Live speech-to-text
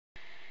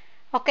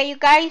Okay, you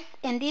guys,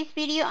 in this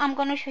video I'm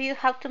going to show you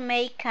how to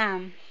make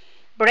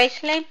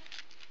bracelet.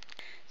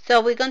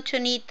 So we're going to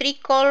need 3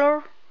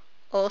 color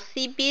or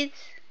sea beads,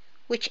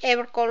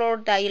 whichever color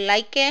that you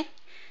like it.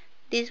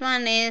 This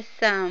one is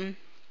I'm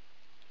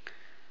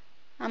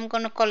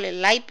going to call it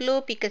light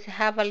blue because I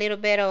have a little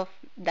bit of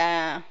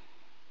the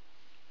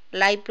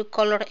light blue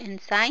color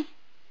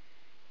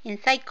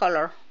inside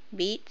color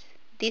beads.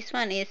 This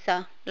one is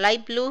a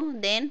light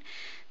blue, then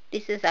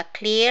this is a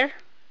clear.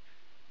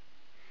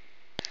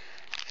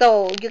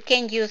 So you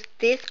can use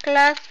this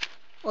glass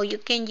or you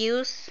can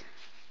use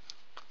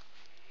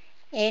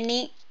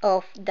any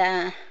of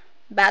the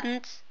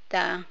buttons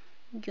that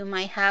you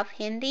might have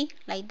handy,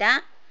 like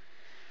that.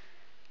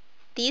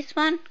 This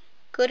one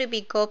could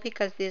be gold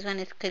because this one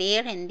is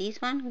clear, and this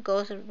one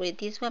goes with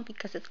this one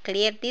because it's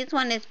clear. This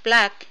one is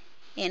black,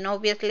 and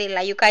obviously,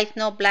 like you guys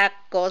know,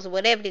 black goes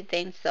with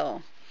everything.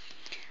 So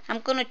I'm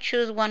gonna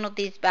choose one of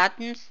these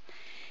buttons,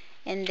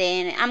 and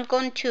then I'm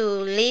going to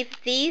leave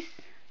these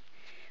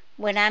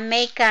when I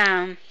make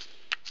the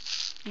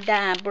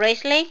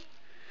bracelet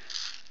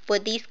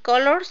with these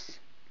colors,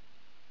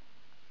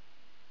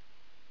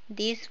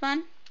 this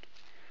one,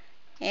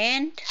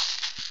 and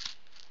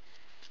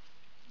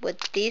with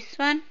this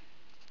one,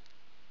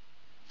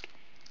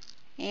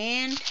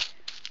 and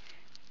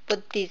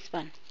with this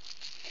one.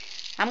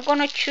 I'm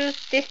gonna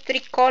choose these 3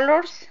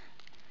 colors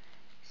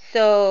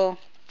so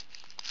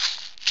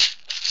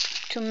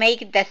to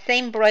make the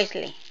same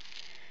bracelet.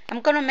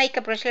 I'm gonna make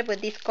a bracelet with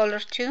these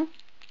colors too,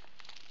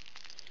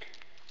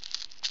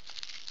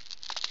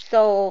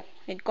 so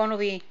it's gonna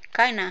be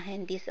kinda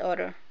in this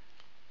order.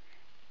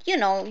 You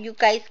know, you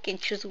guys can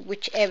choose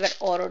whichever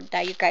order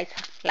that you guys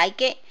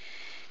like it.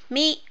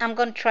 Me, I'm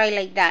gonna try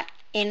like that.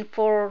 And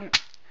for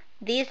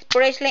this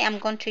bracelet, I'm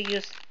going to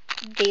use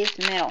this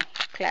metal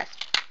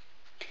clasp.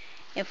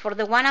 And for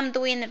the one I'm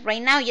doing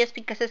right now, just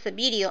because it's a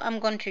video, I'm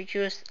going to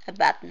use a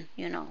button,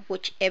 you know,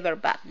 whichever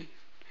button.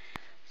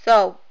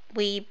 So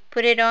we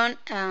put it on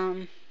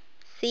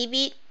sea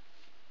bead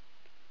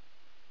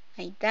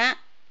like that.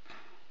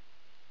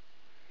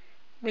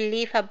 We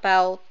leave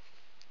about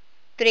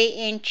 3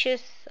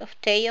 inches of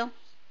tail,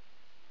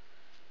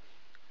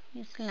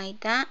 just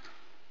like that.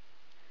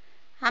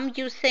 I'm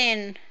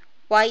using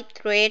white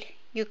thread.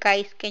 You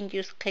guys can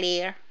use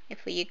clear if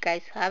you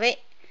guys have it.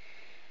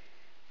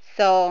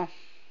 So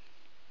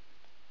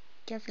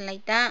just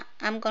like that.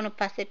 I'm gonna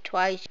pass it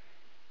twice.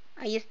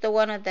 I just don't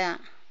want the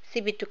sea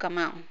bead to come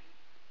out.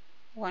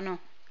 I wanna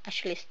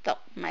actually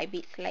stop my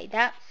beads like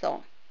that.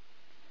 So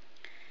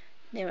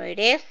there it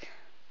is.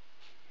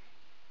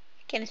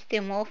 You can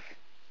still move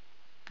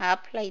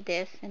up like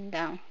this and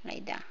down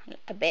like that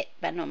a bit,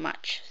 but not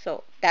much.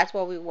 So that's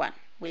what we want.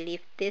 We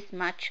leave this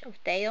much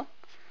of tail,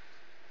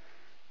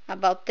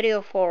 about 3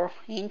 or 4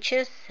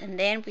 inches, and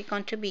then we're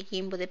going to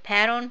begin with the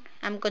pattern.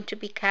 I'm going to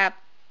pick up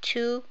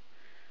 2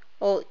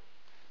 of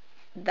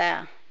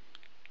the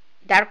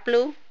dark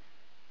blue,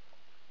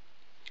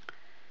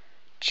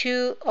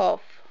 2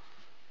 of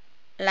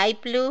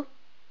light blue,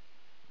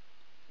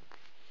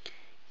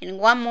 and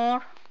 1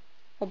 more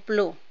of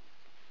blue,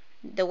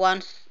 the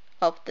ones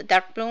of the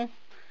dark blue,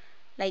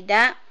 like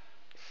that.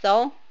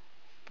 So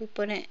we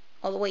put it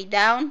all the way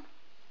down.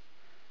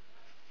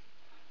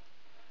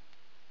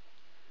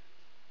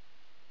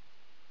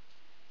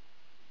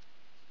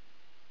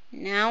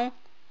 Now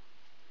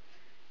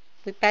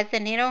we pass the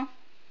needle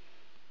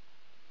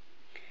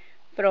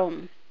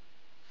from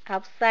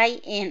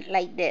outside in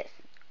like this,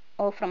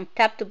 or from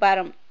top to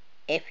bottom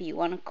if you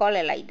want to call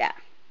it like that,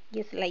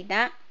 just like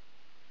that.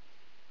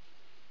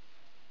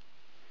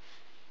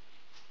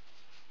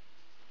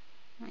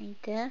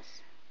 Like this.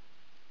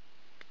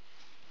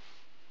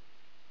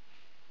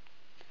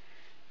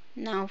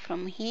 Now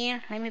from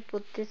here, let me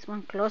put this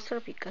one closer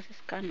because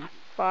it's kind of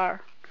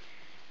far.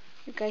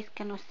 You guys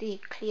cannot see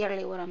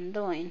clearly what I'm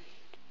doing.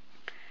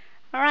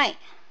 Alright,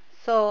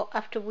 so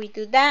after we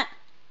do that,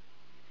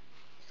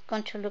 it's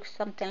going to look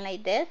something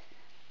like this.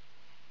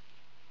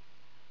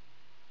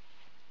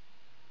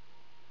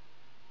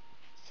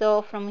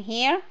 So from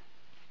here,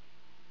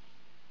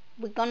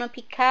 we're going to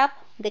pick up,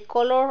 the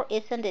color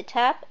is in the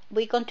top,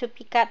 we're going to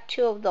pick up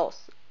 2 of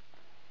those,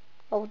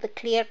 of the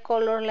clear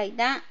color like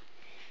that,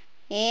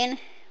 and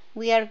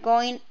we are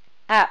going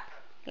up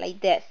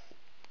like this.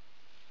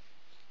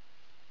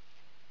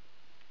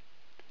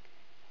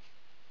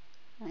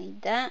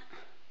 Like that.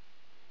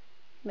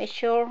 Make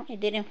sure it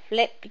didn't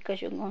flip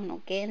because you're going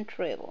to get in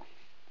trouble.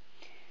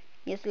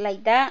 Just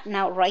like that.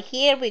 Now right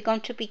here we're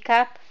going to pick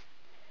up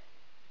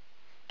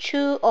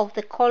 2 of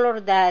the color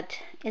that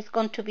is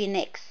going to be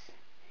next,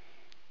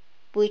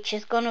 which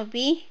is going to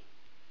be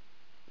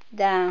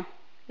the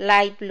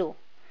light blue.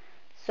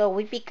 So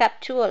we pick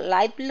up 2 of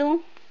light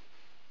blue,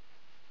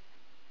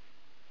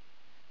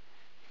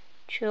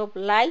 2 of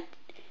light,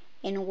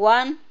 and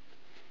 1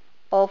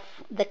 of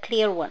the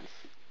clear ones.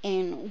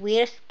 And we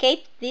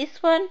escape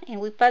this one and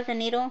we pass the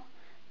needle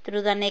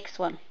through the next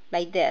one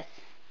like this.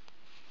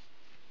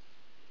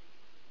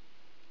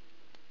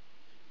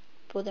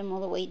 Put them all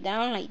the way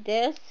down like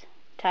this,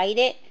 tight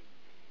it,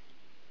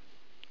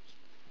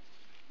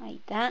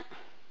 like that,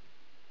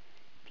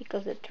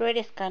 because the thread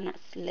is kind of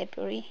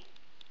slippery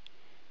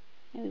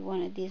and we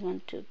wanted this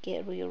one to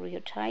get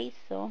real tight.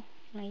 So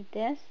like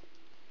this.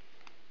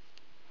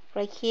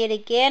 Right here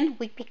again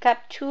we pick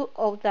up two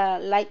of the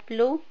light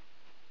blue,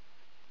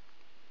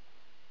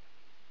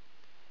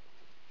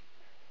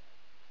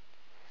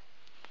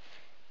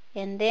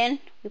 and then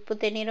we put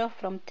the needle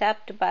from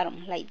top to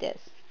bottom like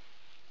this.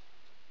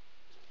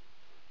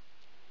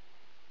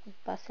 We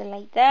pass it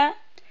like that.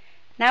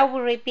 Now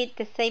we repeat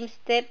the same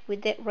step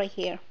with it right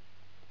here.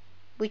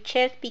 We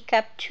just pick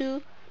up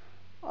two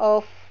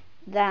of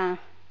the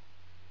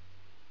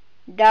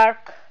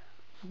dark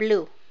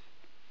blue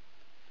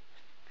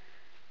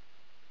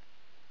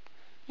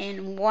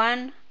and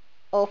one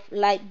of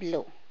light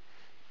blue,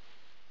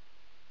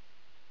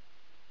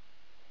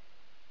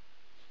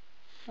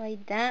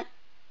 like that.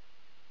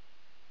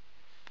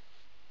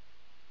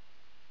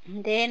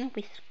 And then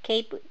we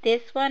escape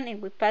this one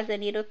and we pass the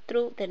needle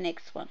through the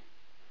next one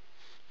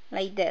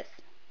like this.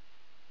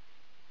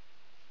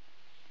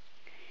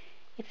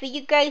 If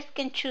you guys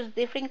can choose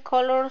different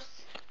colors,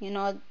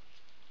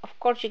 of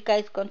course you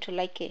guys going to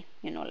like it,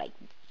 like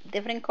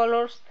different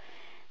colors.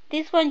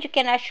 This one you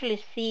can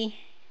actually see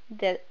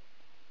the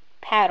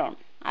pattern.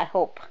 I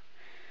hope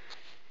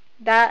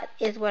that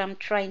is what I'm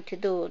trying to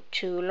do,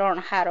 to learn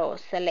how to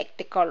select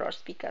the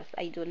colors, because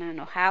I do not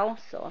know how,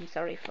 so I'm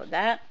sorry for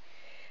that.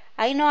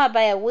 I know I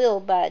buy a wheel,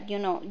 but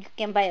you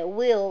can buy a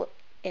wheel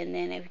and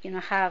then if you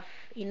don't have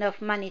enough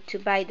money to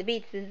buy the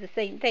beads, it's the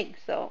same thing.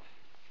 So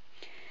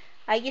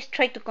I just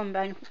try to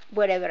combine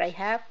whatever I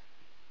have.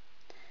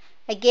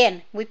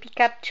 Again, we pick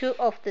up two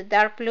of the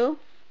dark blue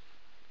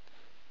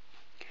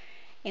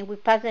and we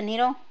pass the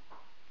needle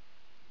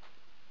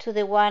to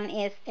the one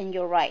is in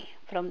your right,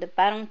 from the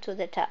bottom to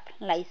the top,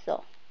 like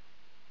so.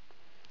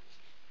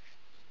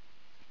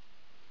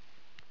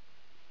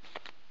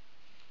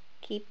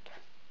 Keep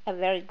a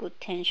very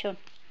good tension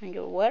on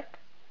your work,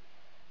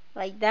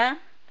 like that.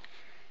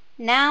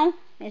 Now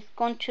it's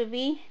going to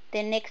be,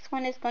 the next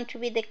one is going to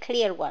be the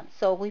clear one.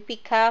 So we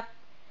pick up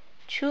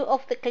two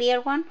of the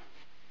clear one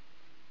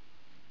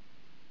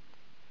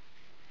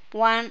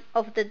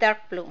of the dark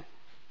blue,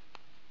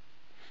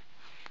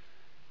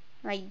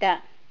 like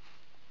that,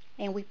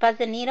 and we pass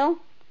the needle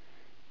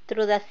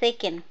through the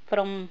second,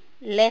 from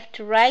left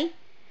to right.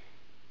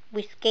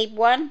 We escape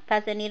one,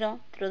 pass the needle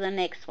through the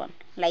next one,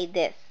 like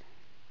this,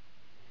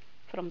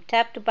 from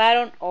top to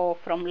bottom or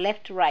from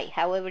left to right,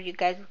 however you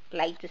guys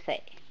like to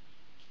say,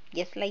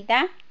 just like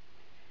that.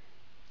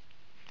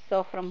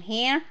 So from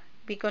here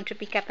we're going to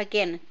pick up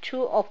again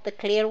two of the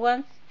clear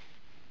ones,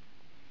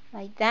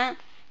 like that,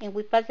 and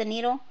we pass the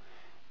needle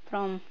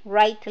from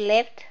right to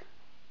left,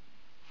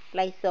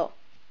 like so.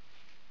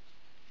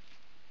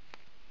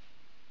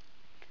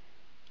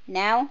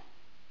 Now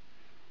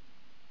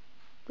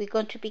we're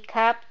going to pick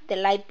up the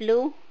light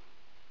blue,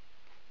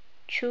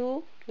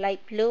 two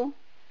light blue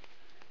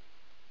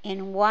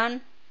and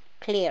one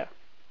clear,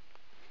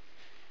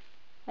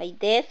 like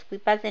this. We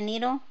pass the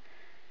needle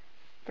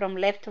from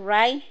left to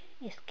right,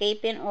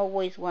 escaping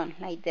always one,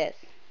 like this.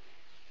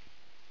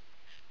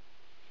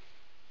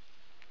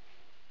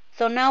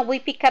 So now we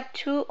pick up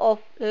two of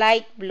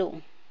light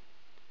blue.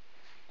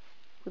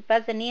 We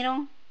pass the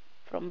needle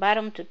from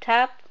bottom to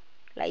top,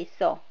 like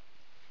so.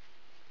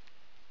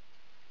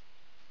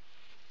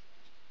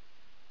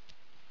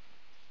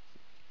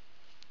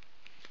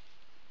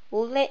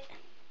 Pull it.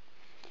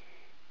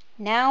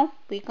 Now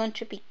we're going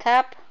to pick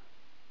up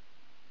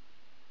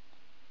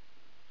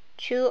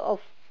two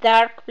of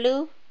dark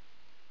blue,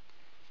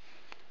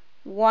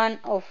 one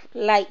of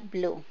light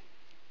blue,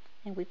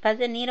 and we pass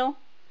the needle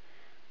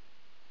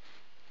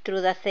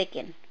through the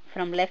second,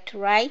 from left to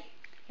right,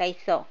 like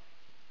so.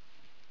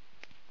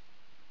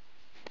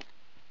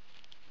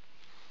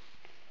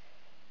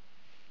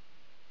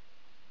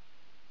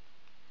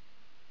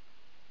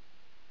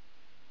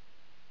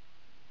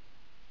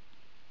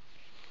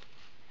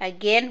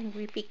 Again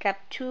we pick up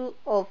two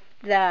of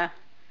the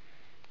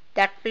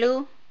dark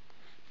blue,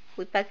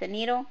 we pass the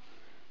needle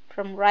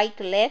from right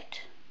to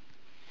left,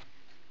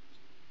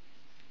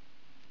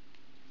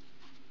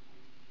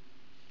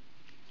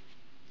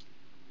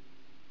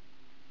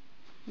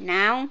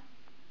 now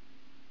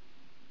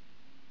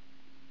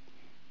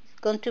it's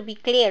going to be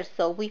clear,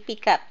 so we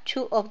pick up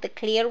two of the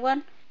clear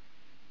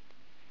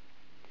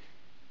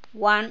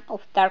one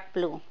of dark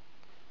blue,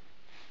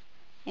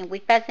 and we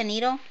pass the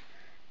needle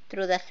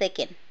through the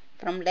second,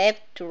 from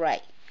left to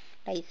right,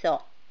 like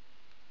so.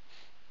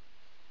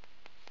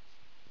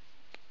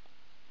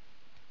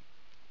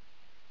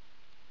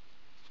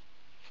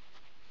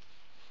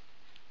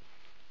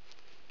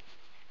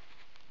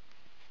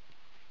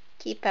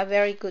 Keep a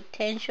very good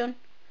tension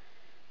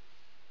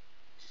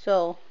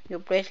so your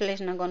bracelet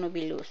is not going to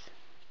be loose.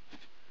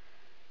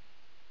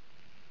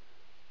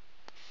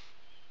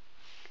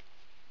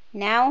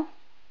 Now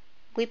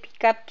we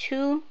pick up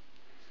two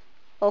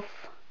of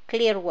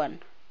clear one,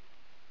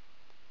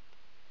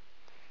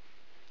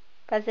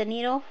 pass the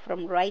needle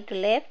from right to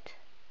left,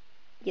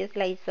 just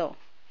like so.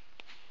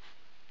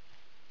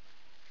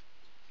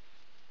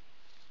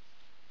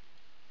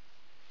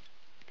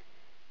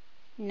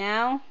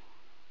 Now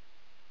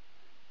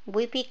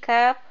we pick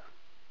up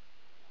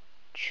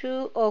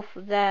two of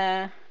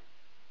the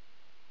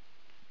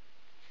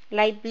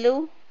light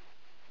blue,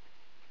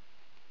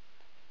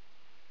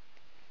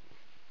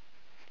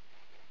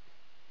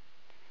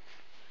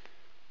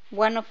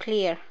 one of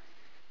clear.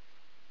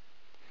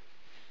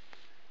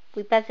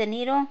 We pass the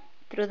needle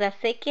through the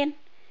second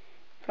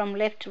from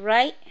left to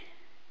right,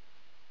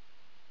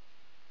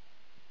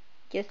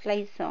 just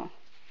like so.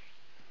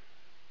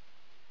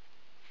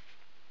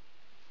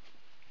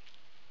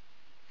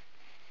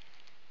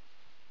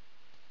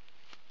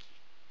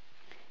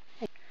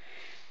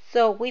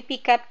 So we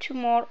pick up two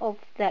more of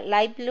the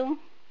light blue,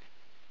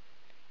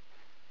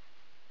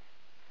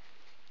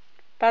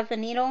 pass the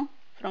needle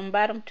from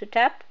bottom to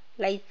top,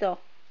 like so.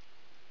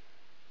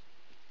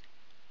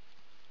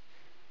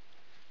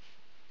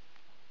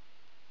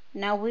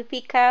 Now we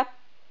pick up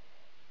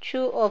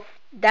two of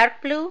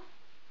dark blue,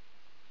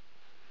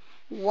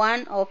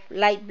 one of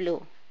light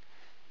blue.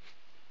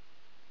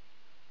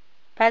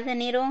 Pass the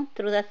needle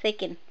through the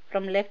second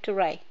from left to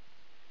right.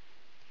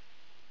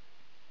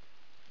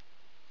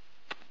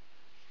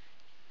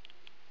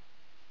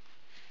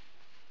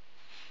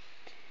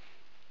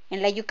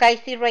 And like you guys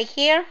see right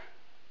here,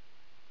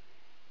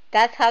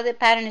 that's how the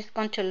pattern is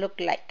going to look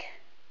like.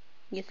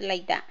 Just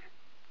like that.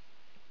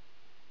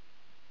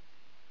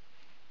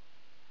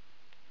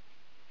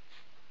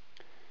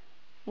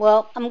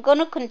 Well, I'm going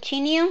to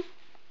continue.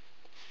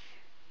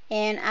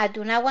 And I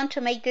do not want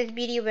to make this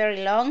video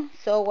very long.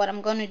 So what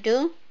I'm going to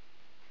do,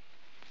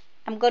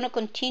 I'm going to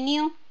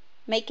continue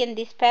making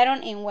this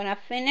pattern. And when I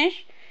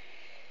finish,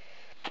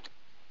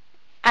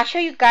 I'll show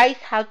you guys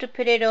how to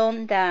put it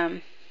on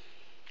the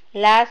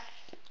last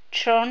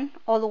turn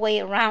all the way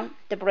around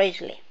the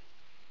bracelet.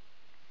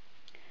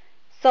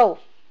 So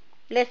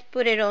let's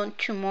put it on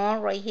two more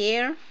right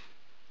here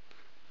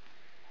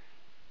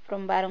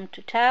from bottom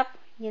to top,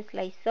 just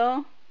like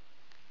so.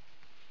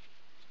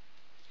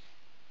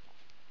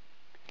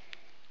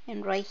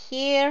 And right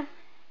here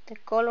the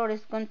color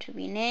is going to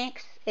be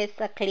next. It's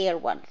a clear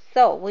one,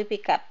 so we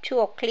pick up two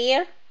of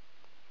clear,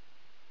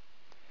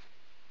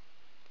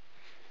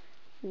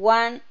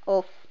 one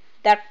of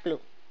dark blue,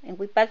 and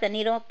we pass the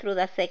needle through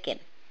the second,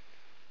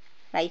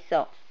 like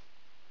so.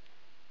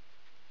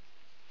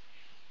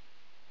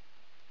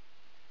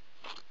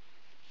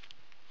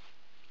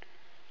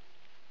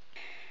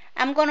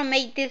 I'm gonna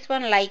make this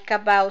one like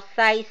about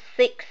size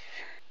 6.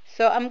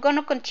 So I'm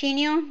gonna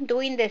continue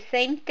doing the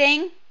same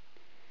thing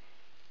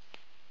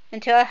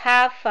until I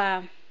have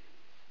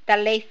the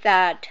lace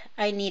that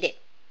I needed.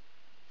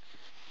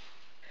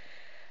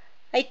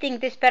 I think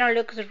this pattern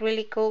looks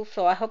really cool,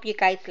 so I hope you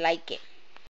guys like it.